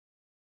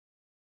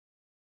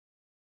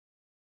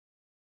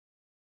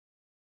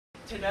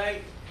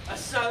Tonight,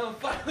 Asylum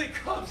finally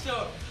comes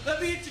out.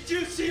 Let me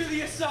introduce to you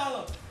the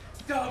Asylum.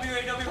 WAW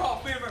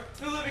Hall of Famer,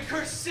 the living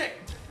cursed sick,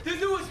 the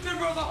newest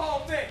member of the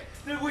Hall of Fame,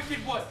 the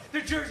wicked one,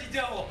 the Jersey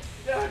Devil,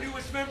 the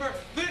newest member,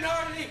 Lenn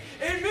Oddity,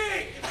 and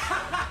me!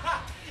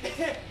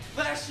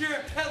 Last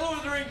year at Lord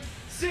of the Ring,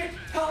 sick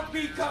helped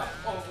me come.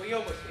 Oh, we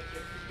almost kicked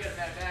it. You got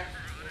that back?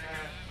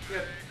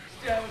 Yeah,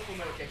 that was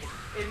momentum kicking.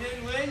 And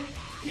then Lenn,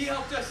 he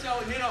helped us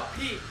out, and then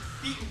he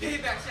beating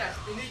Payback's ass,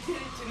 and they did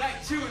it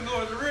tonight too in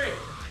Lord of the Ring.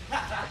 You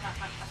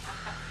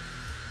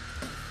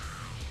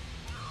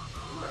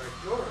are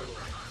adorable.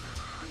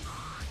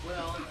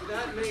 Well,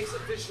 that makes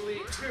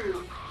officially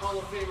 2 Hall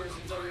of Famers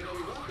in WWE.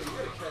 Welcome, you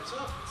gotta catch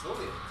up. It's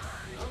only a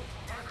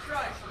I'll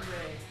try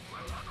someday.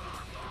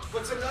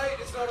 But tonight,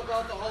 it's not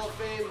about the Hall of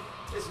Fame.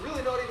 It's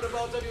really not even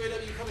about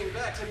WAW coming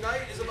back.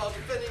 Tonight is about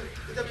defending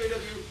the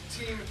WAW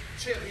Team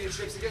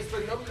Championships against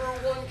the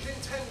 #1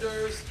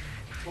 contenders,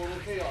 Total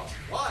Chaos.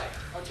 Why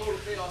are Total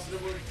Chaos the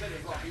 #1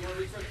 contenders? Rocko, you want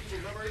to refresh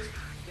people's memories?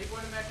 They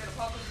won back at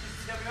Apocalypse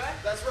TWI?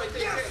 That's right,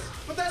 they did.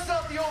 But that's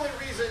not the only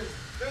reason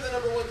they're the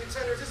 #1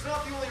 contenders. It's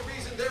not the only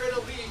reason they're in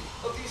a league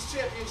of these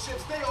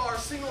championships. They are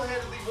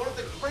single-handedly one of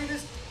the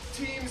greatest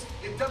teams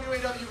in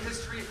WAW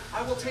history.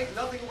 I will take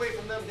nothing away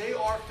from them. They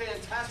are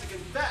fantastic.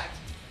 In fact,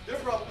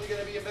 they're probably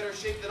going to be in better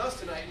shape than us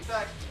tonight. In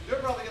fact,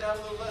 they're probably going to have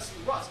a little less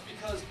rust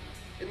because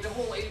in the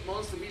whole 8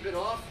 months that we've been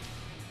off,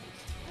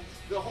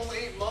 the whole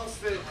 8 months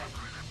that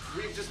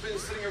we've just been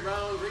sitting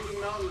around drinking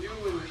Mountain Dew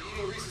and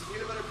eating Reese's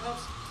peanut butter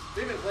cups,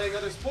 they've been playing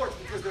other sports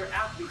because they're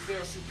athletes. They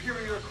are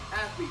superior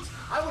athletes.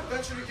 I would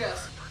venture to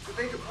guess that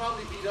they could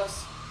probably beat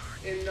us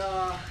in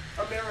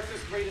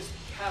America's greatest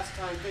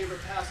pastime,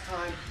 favorite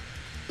pastime,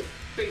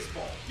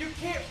 baseball. You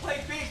can't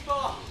play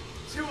baseball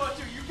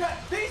 2-on-2. You got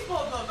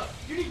baseball gloves up.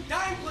 You need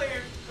 9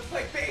 players to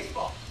play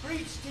baseball for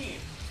each team.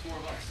 4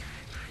 of us.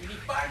 You need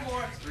 5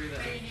 more. 3 of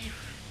them. Then you need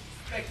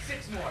like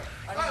 6 more.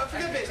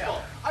 Forget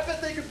baseball. I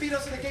bet they could beat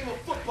us in a game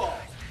of football.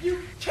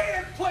 You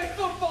can't play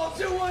football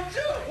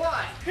 2-on-2.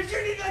 Why? Because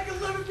you need like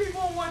 11 people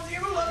on one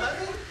team.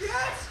 11?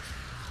 Yes.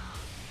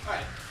 All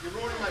right, you're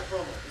ruining my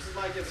promo. This is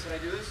my gift. Can I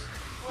do this?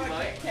 You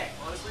mind? Okay.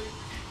 Honestly?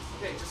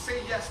 Okay, just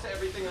say yes to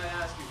everything I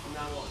ask you from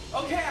now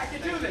on. Okay, I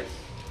can do this.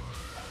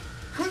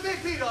 Could they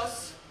beat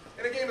us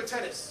in a game of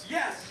tennis?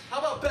 Yes. How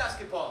about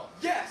basketball?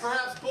 Yes.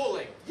 Perhaps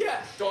bowling?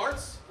 Yes.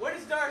 Darts? What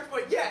is darts?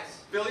 But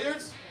yes.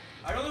 Billiards?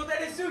 I don't know what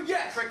that is too.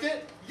 Yes.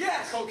 Cricket?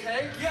 Yes.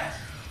 Croquet? Yes.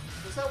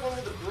 Is that one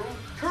with the broom?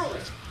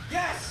 Curling?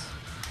 Yes.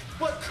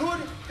 But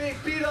could they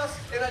beat us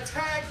in a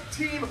tag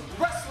team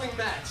wrestling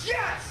match?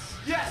 Yes.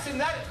 Yes, and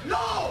that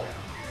no!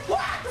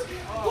 What?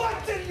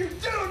 What did you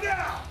do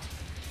now?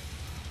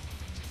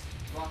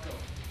 Rocko,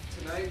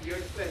 tonight we are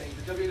defending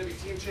the WAW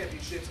Team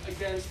Championships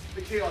against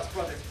the Chaos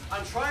Brothers.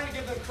 I'm trying to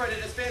give them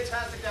credit as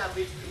fantastic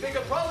athletes. They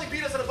could probably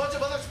beat us in a bunch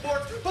of other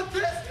sports, but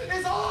this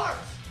is ours!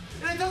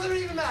 And it doesn't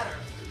even matter,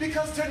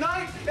 because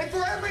tonight, and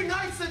for every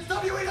night since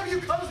WAW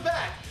comes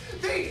back,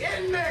 the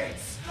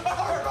inmates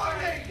are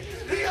running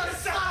the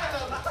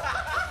asylum!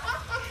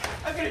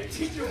 I'm gonna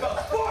teach you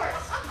about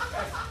sports!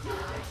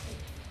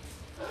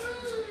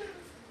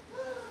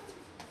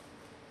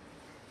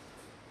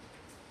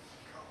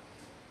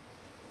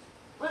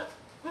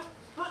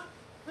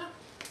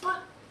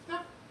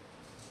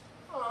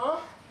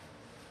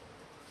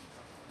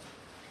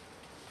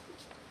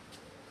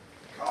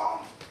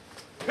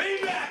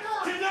 Payback!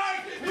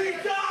 Tonight, we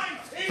dine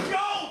in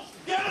gold!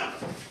 Get him!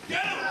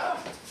 Get him!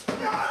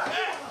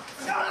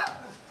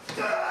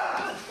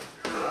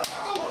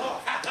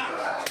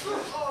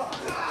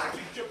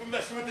 You're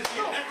messing with this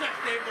here. That's not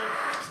stable.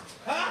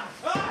 Huh?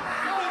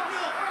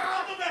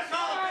 I'm the best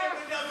Hall of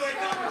Famer in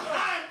WAW.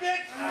 Hi,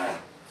 bitch!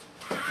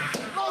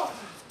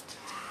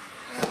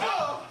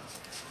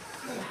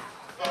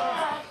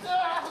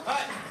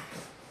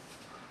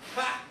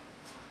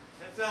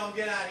 Let's tell him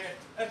get out here.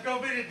 Let's go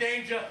visit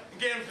Danger and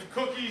get him some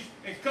cookies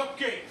and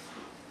cupcakes.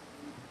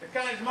 The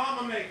kind his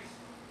mama makes.